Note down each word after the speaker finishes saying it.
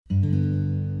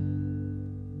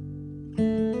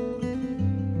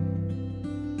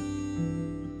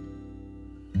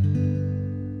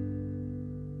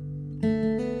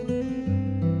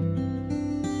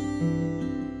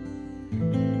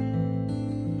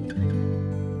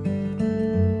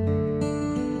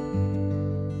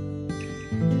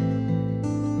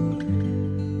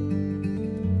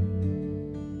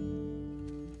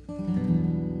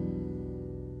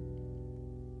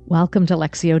Welcome to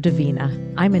Lectio Divina.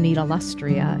 I'm Anita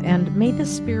Lustria, and may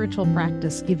this spiritual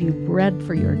practice give you bread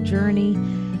for your journey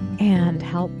and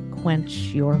help quench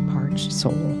your parched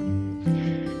soul.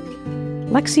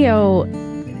 Lectio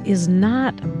is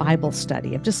not Bible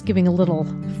study. I'm just giving a little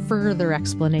further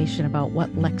explanation about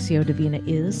what Lectio Divina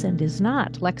is and is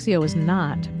not. Lectio is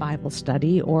not Bible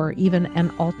study or even an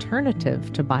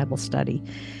alternative to Bible study,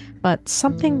 but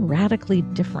something radically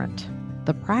different.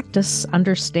 The practice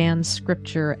understands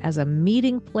Scripture as a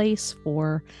meeting place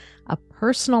for a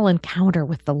personal encounter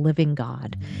with the living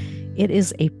God. It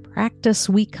is a practice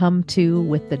we come to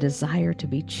with the desire to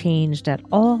be changed at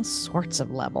all sorts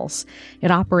of levels. It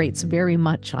operates very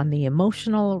much on the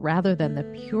emotional rather than the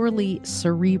purely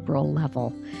cerebral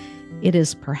level. It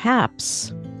is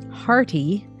perhaps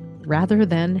hearty rather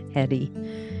than heady.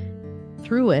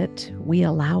 Through it, we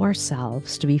allow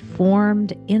ourselves to be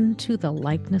formed into the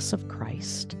likeness of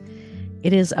Christ.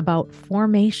 It is about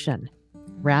formation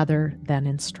rather than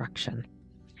instruction.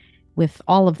 With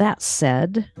all of that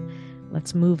said,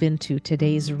 let's move into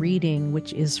today's reading,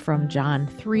 which is from John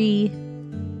 3,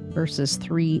 verses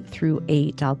 3 through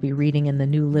 8. I'll be reading in the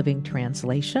New Living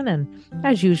Translation, and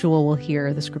as usual, we'll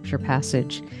hear the scripture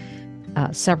passage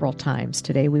several times.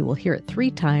 Today we will hear it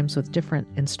 3 times with different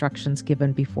instructions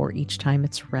given before each time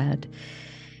it's read.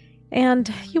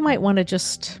 And you might want to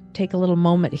just take a little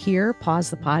moment here, pause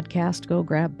the podcast, go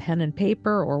grab pen and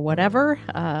paper or whatever,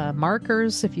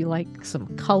 markers if you like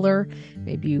some color.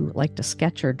 Maybe you like to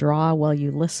sketch or draw while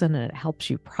you listen and it helps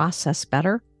you process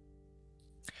better.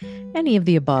 Any of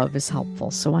the above is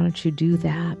helpful, so why don't you do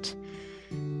that?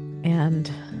 And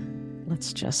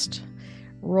let's just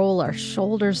roll our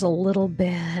shoulders a little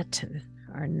bit and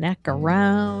our neck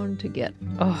around to get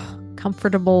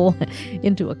comfortable,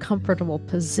 into a comfortable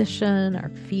position, our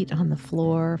feet on the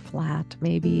floor, flat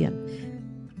maybe, and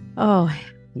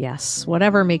yes,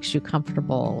 whatever makes you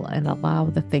comfortable, and allow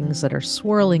the things that are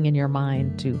swirling in your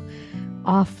mind to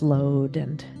offload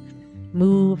and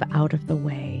move out of the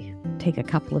way. Take a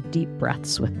couple of deep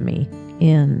breaths with me.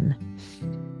 In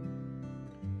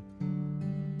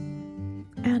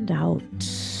and out.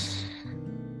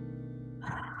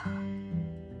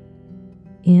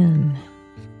 In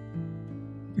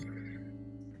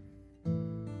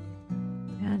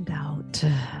and out.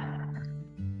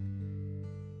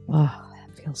 Oh,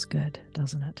 that feels good,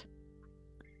 doesn't it?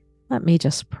 Let me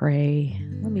just pray.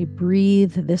 Let me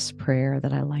breathe this prayer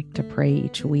that I like to pray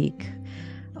each week.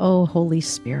 Oh, Holy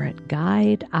Spirit,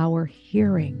 guide our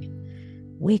hearing.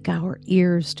 Wake our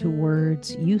ears to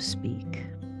words you speak.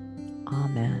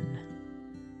 Amen.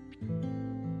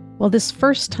 Well, this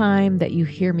first time that you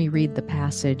hear me read the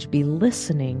passage, be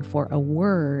listening for a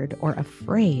word or a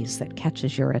phrase that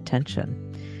catches your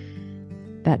attention,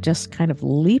 that just kind of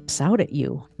leaps out at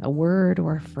you, a word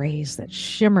or a phrase that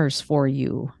shimmers for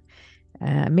you.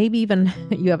 Maybe even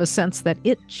you have a sense that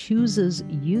it chooses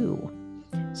you.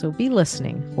 So be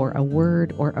listening for a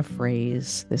word or a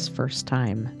phrase this first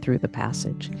time through the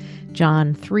passage.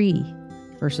 John 3,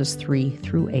 verses 3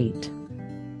 through 8.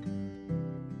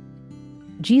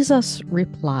 Jesus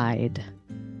replied,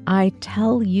 I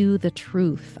tell you the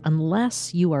truth,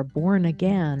 unless you are born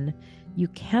again, you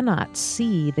cannot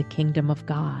see the kingdom of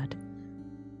God.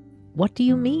 What do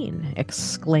you mean?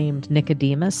 Exclaimed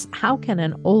Nicodemus. How can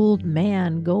an old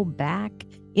man go back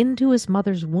into his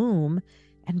mother's womb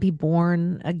and be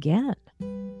born again?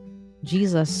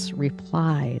 Jesus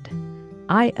replied,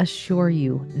 I assure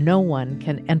you, no one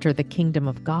can enter the kingdom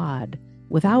of God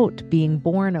without being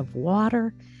born of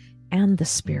water and the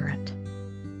Spirit.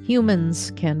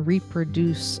 Humans can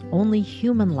reproduce only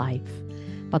human life,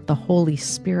 but the Holy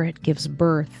Spirit gives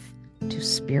birth to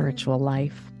spiritual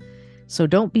life. So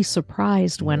don't be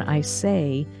surprised when I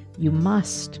say you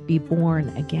must be born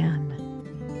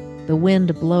again. The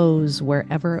wind blows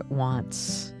wherever it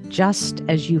wants, just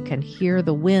as you can hear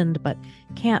the wind but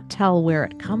can't tell where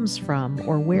it comes from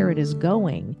or where it is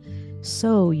going.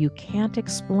 So you can't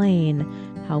explain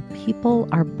how people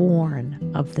are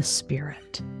born of the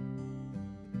Spirit.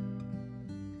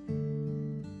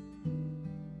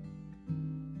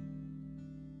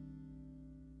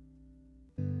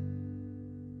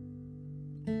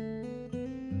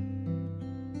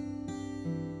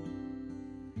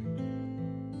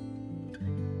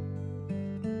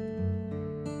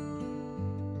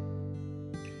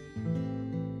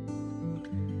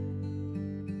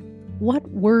 What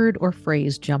word or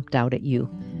phrase jumped out at you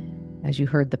as you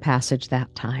heard the passage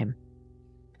that time?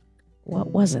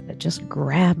 What was it that just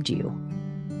grabbed you?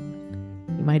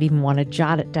 You might even want to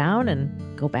jot it down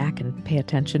and go back and pay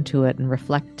attention to it and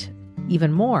reflect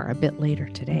even more a bit later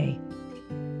today.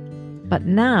 But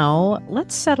now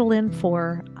let's settle in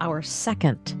for our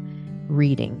second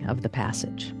reading of the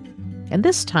passage. And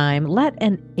this time, let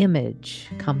an image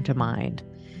come to mind.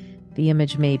 The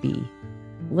image may be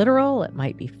literal, it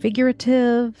might be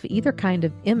figurative. Either kind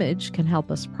of image can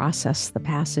help us process the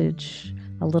passage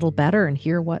a little better and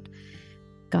hear what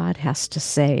God has to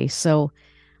say. So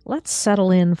let's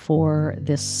settle in for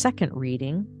this second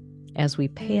reading as we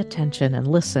pay attention and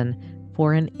listen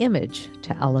for an image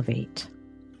to elevate.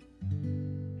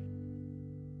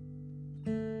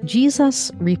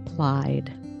 Jesus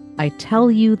replied, I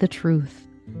tell you the truth.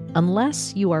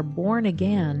 Unless you are born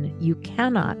again, you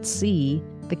cannot see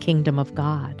the kingdom of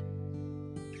God.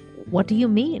 What do you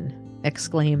mean?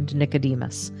 Exclaimed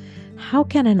Nicodemus. How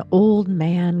can an old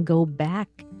man go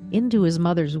back into his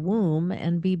mother's womb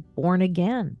and be born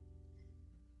again?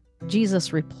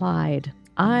 Jesus replied,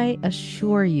 I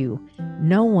assure you,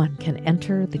 no one can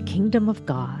enter the kingdom of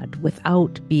God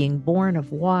without being born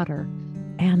of water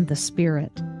and the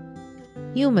Spirit.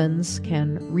 Humans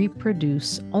can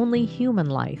reproduce only human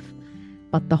life,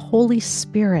 but the Holy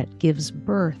Spirit gives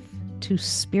birth to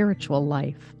spiritual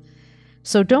life.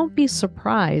 So don't be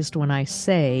surprised when I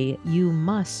say you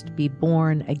must be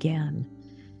born again.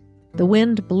 The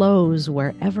wind blows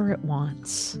wherever it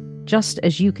wants, just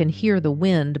as you can hear the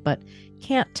wind but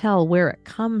can't tell where it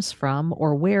comes from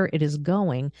or where it is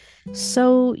going,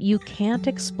 so you can't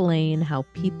explain how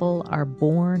people are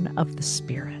born of the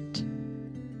Spirit.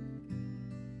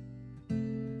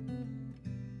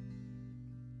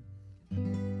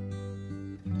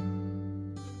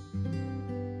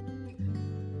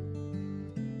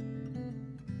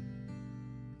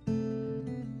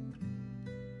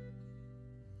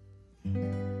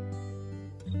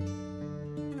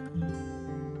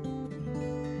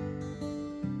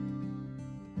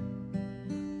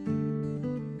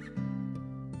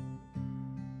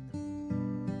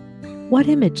 What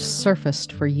image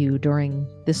surfaced for you during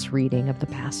this reading of the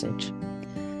passage?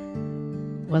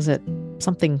 Was it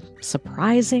something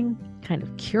surprising, kind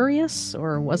of curious,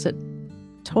 or was it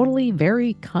totally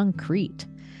very concrete?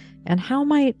 And how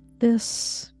might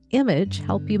this image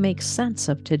help you make sense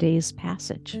of today's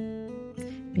passage?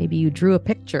 Maybe you drew a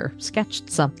picture, sketched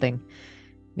something.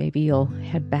 Maybe you'll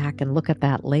head back and look at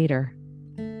that later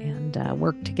and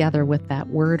work together with that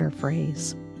word or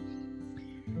phrase.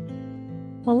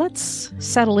 Well, let's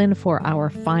settle in for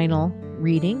our final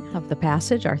reading of the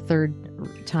passage, our third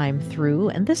time through,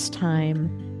 and this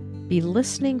time be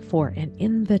listening for an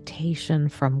invitation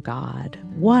from God.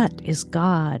 What is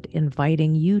God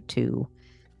inviting you to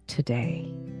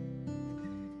today?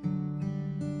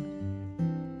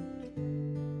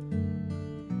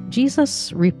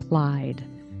 Jesus replied,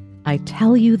 I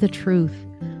tell you the truth,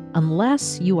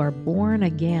 unless you are born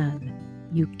again,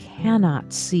 you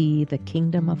cannot see the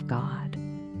kingdom of God.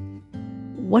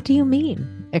 What do you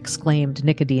mean? Exclaimed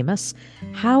Nicodemus.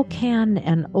 How can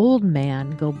an old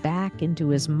man go back into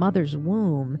his mother's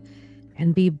womb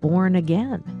and be born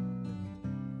again?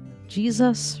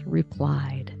 Jesus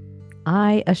replied,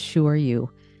 I assure you,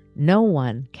 no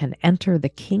one can enter the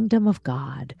kingdom of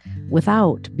God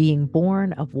without being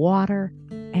born of water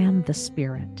and the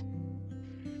Spirit.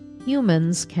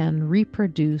 Humans can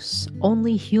reproduce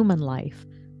only human life,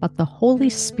 but the Holy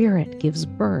Spirit gives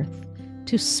birth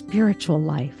to spiritual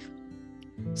life.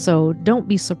 So don't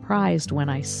be surprised when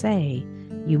I say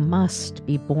you must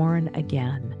be born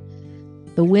again.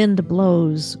 The wind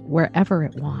blows wherever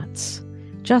it wants,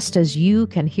 just as you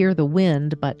can hear the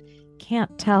wind but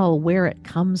can't tell where it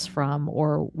comes from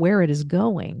or where it is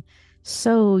going,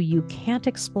 so you can't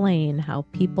explain how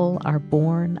people are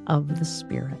born of the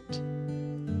Spirit.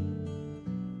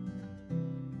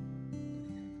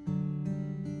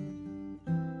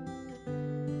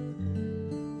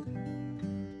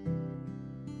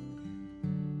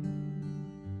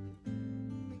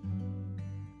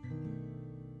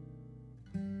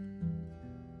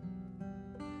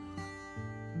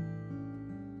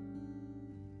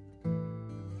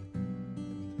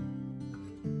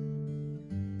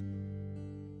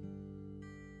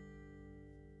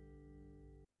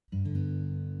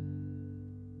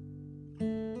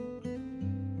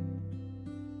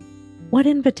 What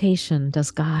invitation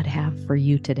does God have for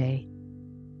you today?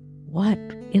 What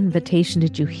invitation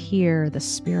did you hear the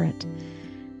Spirit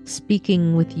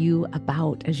speaking with you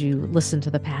about as you listened to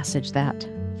the passage that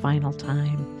final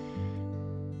time?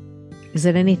 Is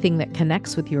it anything that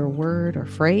connects with your word or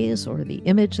phrase or the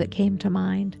image that came to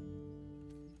mind?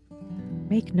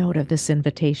 Make note of this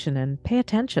invitation and pay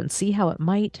attention. See how it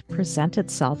might present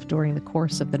itself during the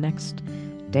course of the next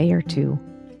day or two.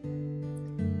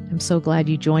 I'm so glad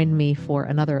you joined me for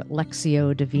another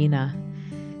Lectio Divina.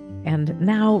 And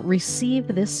now receive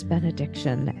this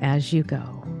benediction as you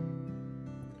go.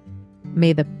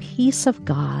 May the peace of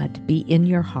God be in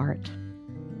your heart,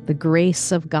 the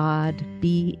grace of God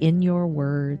be in your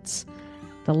words,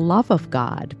 the love of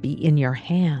God be in your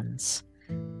hands,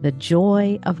 the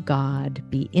joy of God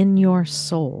be in your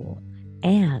soul,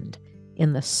 and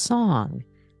in the song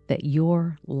that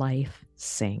your life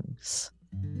sings.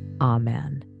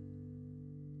 Amen.